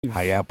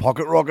Hey, our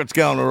pocket rocket's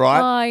going all right.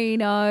 I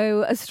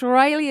know.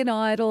 Australian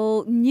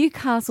Idol,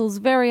 Newcastle's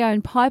very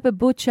own Piper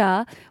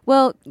Butcher.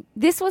 Well,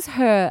 this was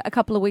her a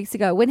couple of weeks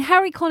ago when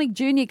Harry Connick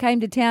Jr.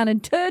 came to town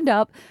and turned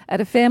up at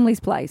a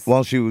family's place.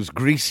 While she was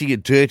greasy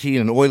and dirty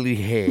and oily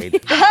haired.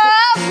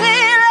 I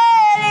feel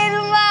it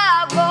in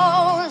my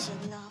bones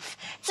enough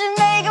to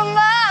make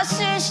my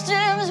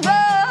systems blow.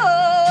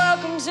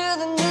 Welcome to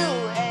the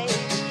new age,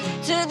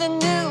 to the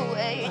new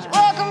age.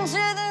 Welcome to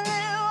the new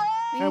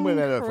age. And we've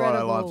had our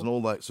Friday Incredible. lights and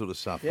all that sort of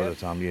stuff. But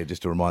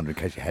just a reminder in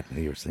case you hadn't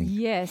heard us think.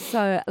 Yes,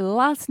 so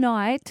last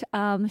night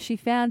she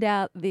found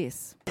out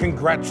this.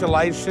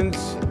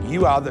 Congratulations.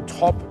 You are the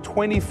top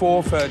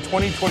 24 for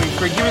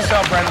 2023. Give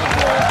yourself a round of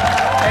applause.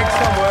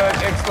 Excellent work,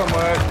 excellent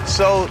work.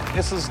 So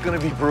this is going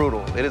to be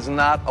brutal. It is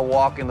not a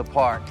walk in the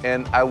park.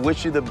 And I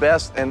wish you the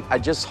best, and I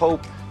just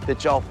hope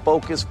that y'all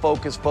focus,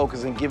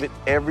 and give it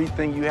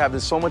everything you have.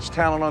 There's so much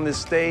talent on this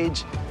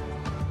stage.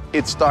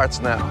 It starts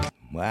now.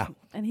 Wow.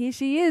 And here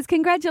she is.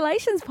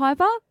 Congratulations,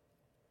 Piper.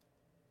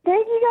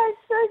 Thank you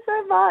guys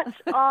so much.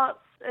 Oh,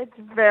 it's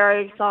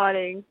very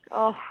exciting.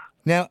 Oh,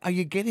 Now, are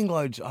you getting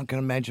loads? I can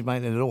imagine,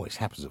 mate, and it always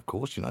happens, of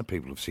course. You know,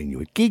 people have seen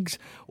you at gigs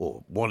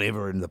or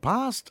whatever in the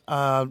past.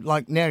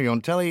 Like now you're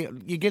on telly.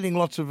 You're getting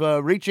lots of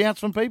reach outs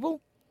from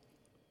people?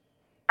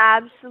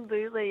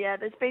 absolutely. Yeah,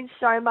 there's been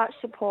so much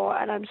support,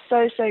 and I'm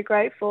so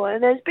grateful.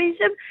 And there's been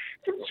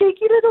some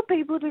cheeky little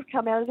people that have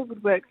come out of the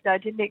woodwork that I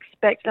didn't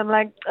expect. I'm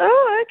like,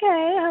 oh,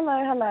 okay,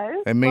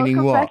 hello. And meaning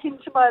Welcome what? back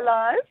into my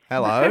life.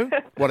 Hello?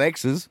 What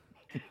exes?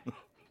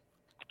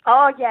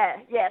 Oh, yeah,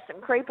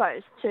 some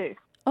creepos too.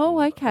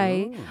 Oh,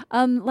 okay.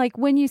 Like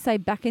when you say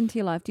back into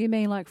your life, do you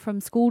mean like from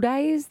school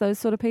days, those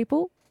sort of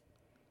people?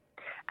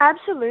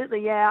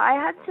 Absolutely, yeah. I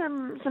had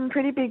some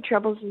pretty big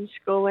troubles in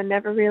school and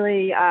never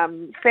really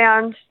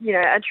found,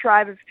 a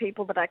tribe of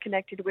people that I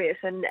connected with.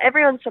 And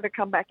everyone sort of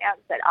come back out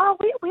and said, oh,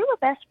 we were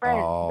best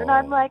friends. Oh. And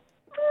I'm like,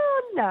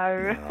 oh,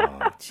 no.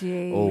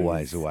 Jeez.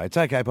 Always away. It's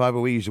okay, Piper.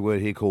 We use a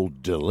word here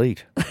called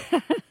delete.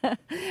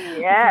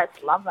 Yes,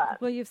 love that.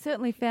 Well, you've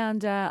certainly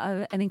found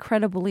an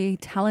incredibly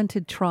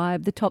talented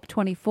tribe, the top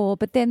 24.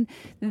 But then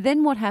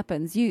what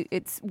happens?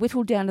 It's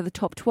whittled down to the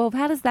top 12.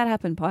 How does that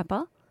happen,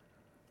 Piper?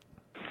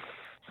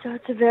 So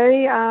it's a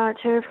very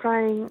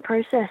terrifying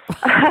process.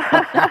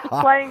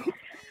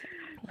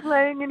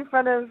 Playing in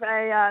front of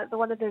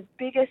one of the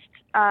biggest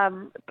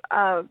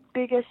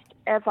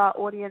ever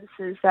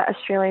audiences that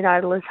Australian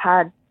Idol has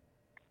had.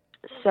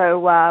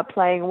 So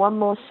playing one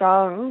more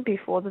song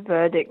before the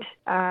verdict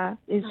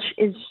is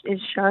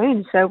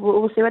shown. So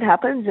we'll see what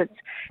happens.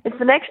 It's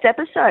the next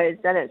episode,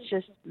 and it's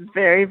just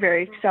very,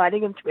 very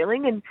exciting and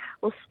thrilling, and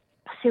we'll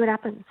see what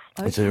happens.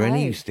 Is there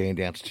any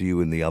standouts to you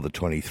in the other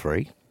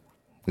 23?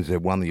 Is there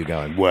one that you're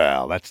going,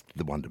 wow, that's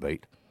the one to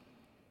beat?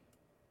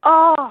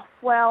 Oh,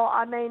 well,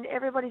 I mean,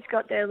 everybody's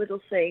got their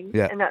little thing,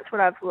 Yeah. and that's what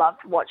I've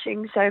loved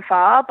watching so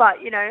far. But,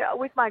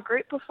 with my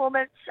group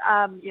performance,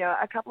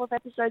 a couple of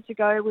episodes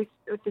ago with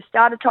the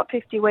start of Top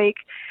 50 week,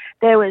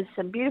 there was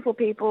some beautiful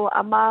people,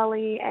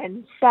 Amali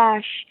and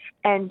Sash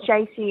and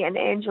JC and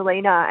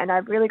Angelina, and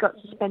I've really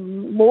got to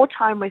spend more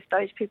time with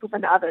those people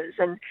than others.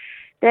 And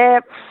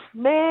there's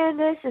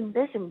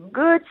some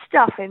good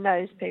stuff in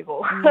those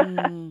people.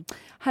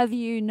 Have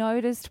you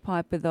noticed,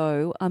 Piper,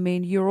 though, I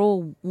mean, you're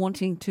all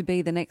wanting to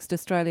be the next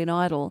Australian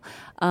Idol.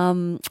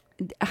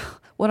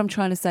 What I'm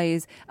trying to say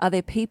is, are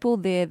there people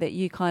there that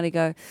you kind of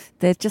go,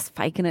 they're just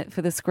faking it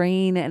for the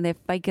screen and they're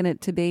faking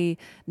it to be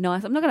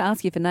nice? I'm not going to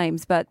ask you for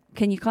names, but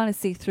can you kind of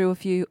see through a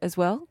few as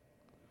well?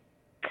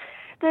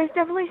 There's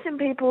definitely some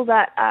people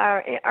that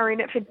are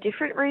in it for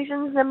different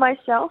reasons than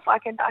myself. I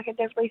can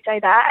definitely say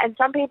that. And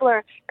some people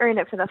are in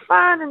it for the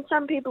fun, and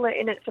some people are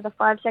in it for the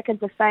 5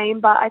 seconds of fame.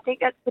 But I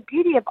think that's the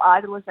beauty of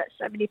Idol, is that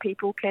so many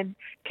people can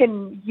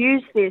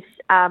use this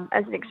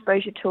as an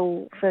exposure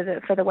tool for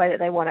the way that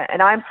they want it.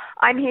 And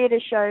I'm here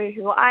to show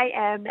who I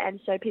am, and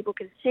so people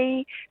can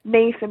see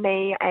me for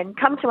me and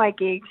come to my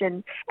gigs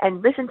and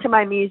listen to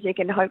my music,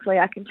 and hopefully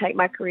I can take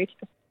my career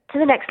to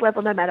the next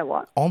level no matter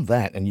what. On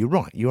that, and you're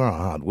right, you are a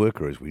hard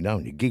worker, as we know,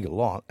 and you gig a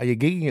lot. Are you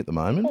gigging at the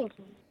moment? Thank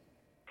you.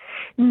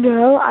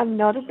 No, I'm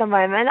not at the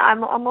moment.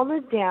 I'm on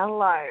the down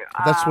low.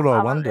 That's what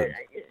I wondered.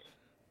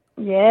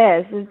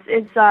 Yes,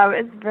 it's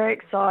very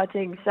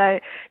exciting.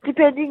 So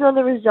depending on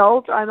the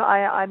result,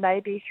 I may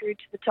be through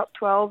to the top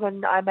 12,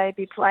 and I may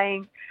be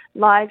playing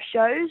live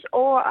shows,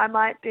 or I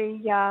might be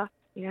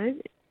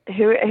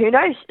who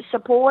knows,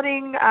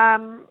 supporting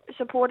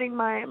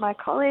my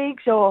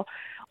colleagues, or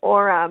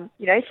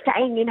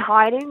staying in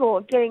hiding,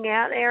 or getting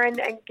out there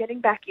and getting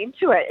back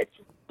into it. It's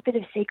a bit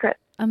of a secret.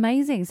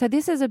 Amazing. So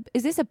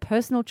is this a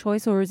personal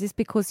choice, or is this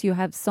because you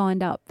have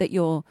signed up that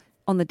you're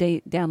on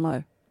the down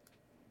low?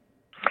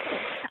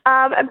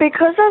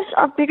 Because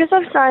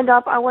I've signed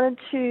up, I wanted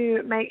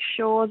to make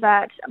sure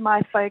that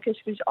my focus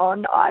was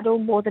on Idol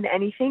more than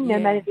anything, no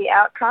matter the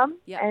outcome.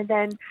 Yep. And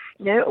then,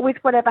 with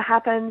whatever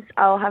happens,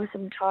 I'll have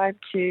some time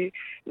to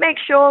make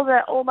sure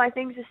that all my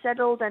things are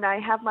settled and I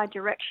have my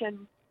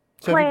direction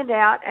planned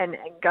out and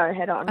go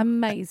head on.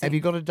 Amazing. Have you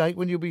got a date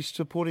when you'll be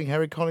supporting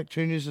Harry Connick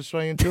Jr.'s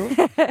Australian tour?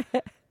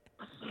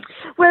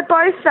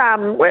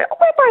 we're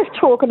both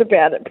talking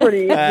about it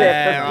pretty in depth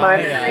at the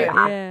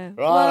moment. Yeah.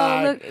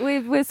 Well, look,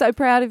 we're so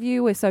proud of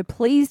you. We're so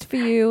pleased for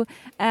you.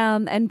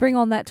 And bring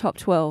on that top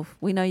 12.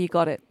 We know you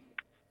got it.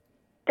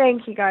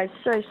 Thank you guys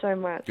so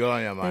much. Good on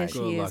you, There mate.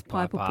 she is, luck,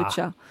 Piper Piper.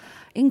 Butcher.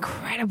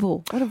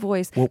 Incredible. What a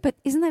voice. But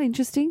isn't that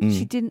interesting?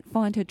 She didn't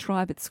find her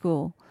tribe at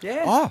school.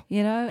 Yeah. Oh,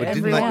 You know, but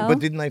everyone.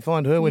 didn't they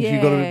find her when she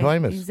got to be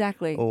famous?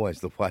 Exactly. Always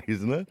the way,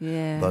 isn't it?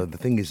 Yeah. Though the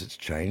thing is, it's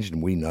changed,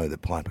 and we know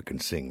that Piper can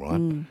sing,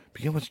 right?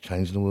 But you know what's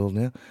changed in the world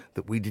now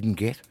that we didn't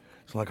get?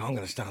 It's like, I'm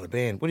going to start a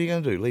band. What are you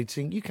going to do? Lead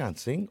sing? You can't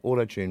sing.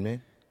 Auto-tune,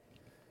 man.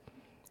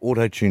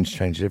 Auto-tune's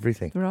changed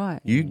everything. Right.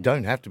 You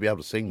don't have to be able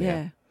to sing now.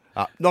 Yeah.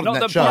 Not in Not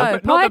that the show.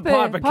 Piper- not the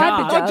Piper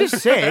can't.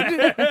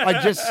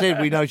 I just said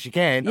we know she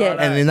can, Yeah.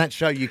 and in that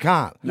show you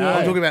can't. Yeah.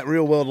 I'm talking about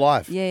real world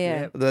life.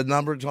 Yeah. The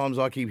number of times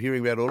I keep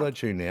hearing about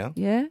auto-tune now.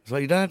 Yeah. So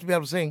you don't have to be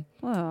able to sing.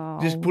 Oh.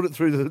 Just put it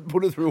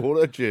through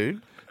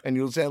auto-tune, and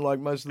you'll sound like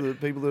most of the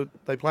people that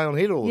they play on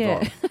hit all the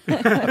time.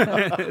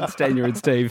 It's Daniel and Steve.